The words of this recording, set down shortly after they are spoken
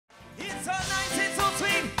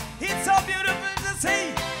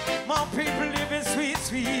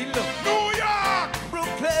sweet love. New York,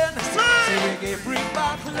 Brooklyn, say reggae bring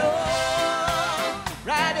back love.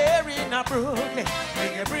 Right here in a Brooklyn,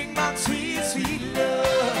 reggae bring back sweet, sweet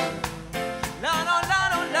love. La la la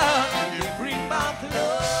la la, reggae bring back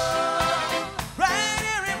love. Right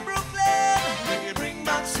here in Brooklyn, reggae bring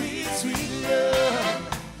back sweet, sweet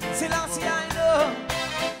love. Selassie, I know,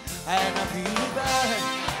 I am a people.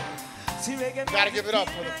 Gotta give it up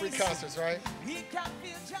for the free concerts, right?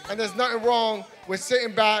 And there's nothing wrong with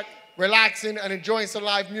sitting back, relaxing, and enjoying some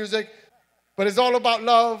live music. But it's all about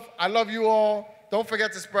love. I love you all. Don't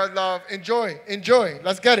forget to spread love. Enjoy, enjoy.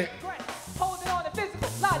 Let's get it. Holding on to physical,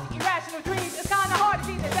 logic, irrational dreams. It's kind of hard to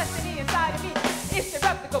see the destiny inside of me. It's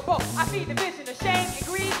irreplicable. I feed the vision of shame and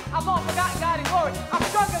greed. I've long forgotten God and glory. I'm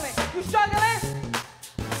struggling. You struggling?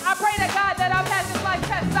 I pray to God that I've had this life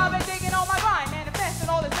test. I've been digging on my grind, manifesting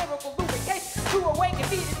all this lyrical lubrication to awaken,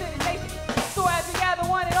 feed it to the nation. So as we gather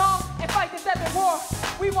one and all and fight this epic war,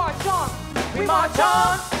 we march on. We march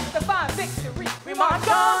on to find victory. We march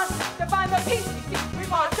on to find the peace we seek. We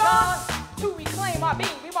march on to reclaim our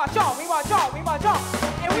being. We march on, we march on, we march on.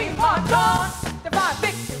 And we march on to find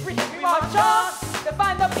victory. We march on to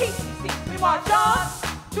find the peace we seek. We march on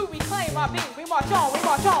to reclaim our being. We march on, we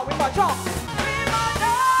march on, we march on. We march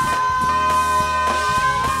on.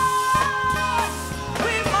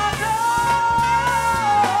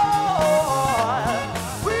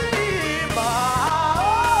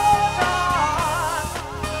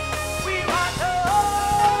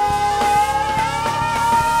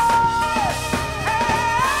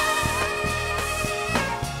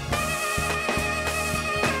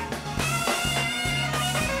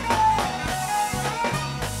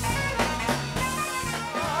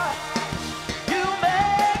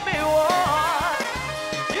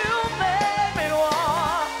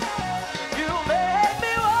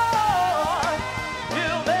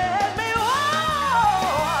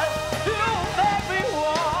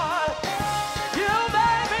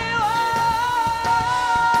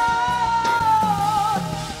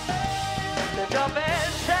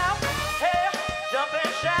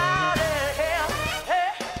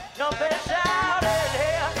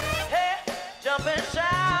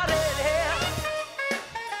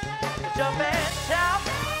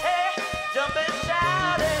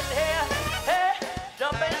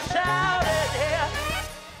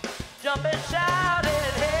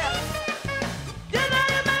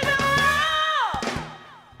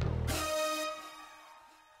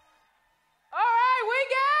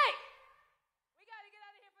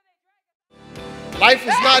 Life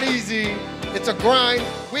is not easy. It's a grind.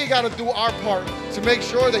 We got to do our part to make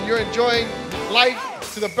sure that you're enjoying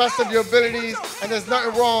life to the best of your abilities. And there's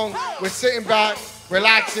nothing wrong with sitting back,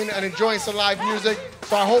 relaxing, and enjoying some live music.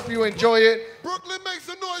 So I hope you enjoy it. Brooklyn, make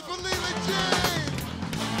some noise for Leela James.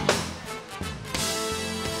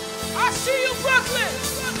 I see you, Brooklyn.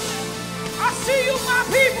 I see you, my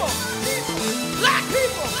people. Black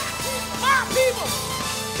people. My people.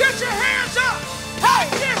 Get your hands up. Hey,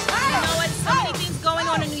 this You know what? So many things going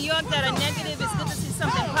on in New York that are negative. It's good to see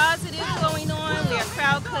something positive going on where a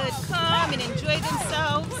crowd could come and enjoy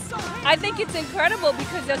themselves. I think it's incredible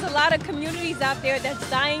because there's a lot of communities out there that's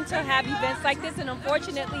dying to have events like this, and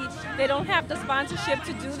unfortunately, they don't have the sponsorship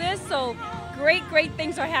to do this. So great, great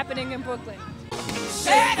things are happening in Brooklyn.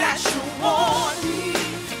 Say that you want me.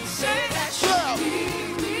 Say that you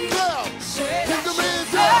need me. Say that you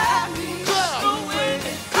love me. The way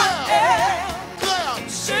that I am.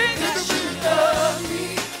 Say that you love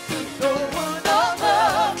me. No one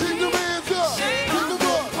other. Say I'm the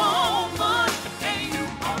woman and you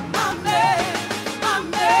are my man. My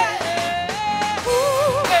man.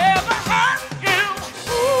 Whoever hurt you,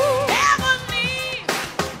 whoever needs,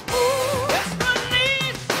 whisper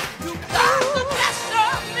needs, you got the best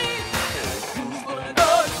of me. Who's gonna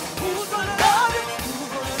love you? Who's gonna love you?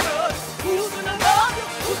 Who's gonna love you? Who's gonna love you?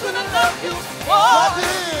 Who's gonna love you? Oh.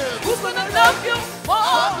 Who's gonna love you?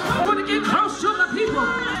 I'm gonna get close to the people.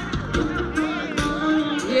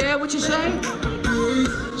 Yeah, what you say?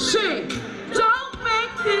 Say, don't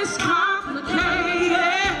make this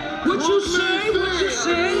complicated. What you say? What you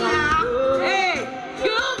say now? Hey,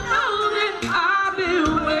 you know that I've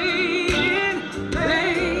been waiting,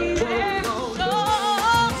 baby.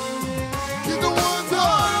 Keep the ones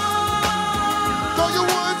up. Throw your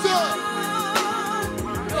ones up.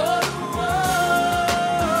 You're the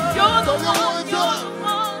Throw your ones up.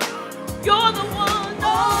 You're the one,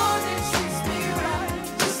 oh, that treats me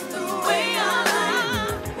right, just the way I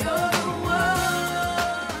am. You're the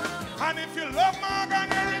one. And if you love Morgan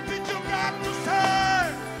Heritage, you got to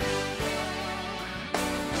say,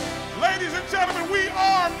 ladies and gentlemen, we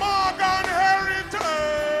are Morgan Heritage.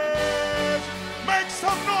 Make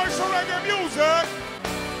some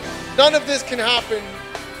none of this can happen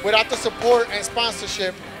without the support and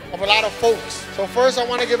sponsorship of a lot of folks. So first I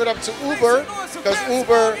want to give it up to Uber, because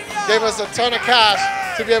Uber gave us a ton of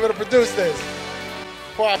cash to be able to produce this.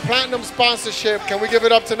 For our platinum sponsorship, can we give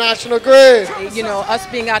it up to National Grid? You know, us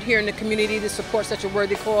being out here in the community to support such a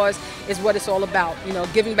worthy cause is what it's all about. You know,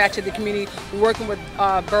 giving back to the community. We're working with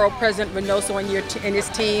Borough President Reynoso and his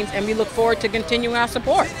teams, and we look forward to continuing our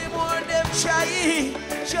support.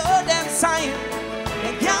 Show them sign.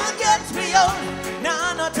 They can't get me out.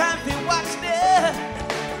 Now no time to watch them.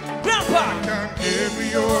 Grandpa can't get me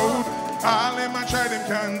out. All them a try, them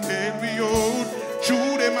can't get me out.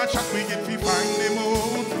 Shoot them a chat, we get to find them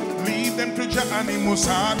out. Leave them to Jah and him must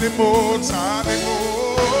sort them out, sort them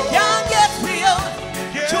out. Can't get me out.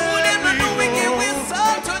 Shoot them and do we give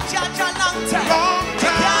whistle to Jah a long time. Long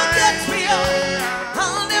time. Can't get me out.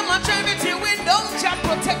 All them a try me till we don't Jah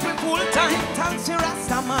protect me full time. Thanks to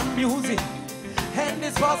Rastaman music and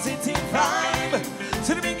this positive vibe.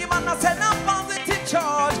 So the big man a send a positive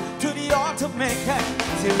charge to the automaker.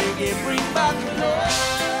 So we can bring back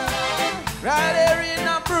love. Right here in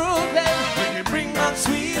a Brooklyn, we can bring back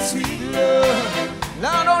sweet, sweet love.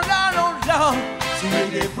 Lord, oh Lord, oh Lord. So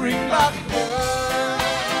we can bring back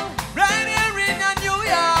love. Right here in a New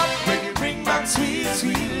York, we can bring back sweet,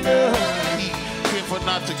 sweet love. Careful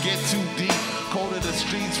not to get too deep. Cold of the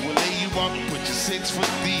streets will lay you up, put you 6 foot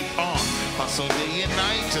deep on. Hustle day and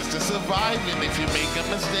night just to survive, and if you make a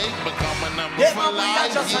mistake, become a number for life. We are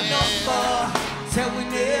just a number, so we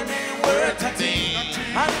name ain't worth a thing.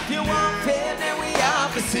 And if you want fame, then we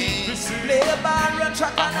have to sing. Play the bar and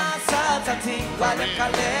track and a salsa thing. While they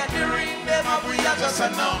collect the ring, them up, we are just a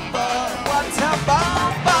number. What a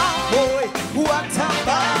bam bam, boy, what a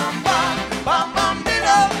bam bam, bam bam it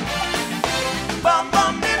up, bam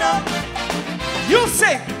bam it up. You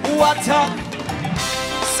say, what a,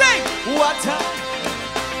 say, what a.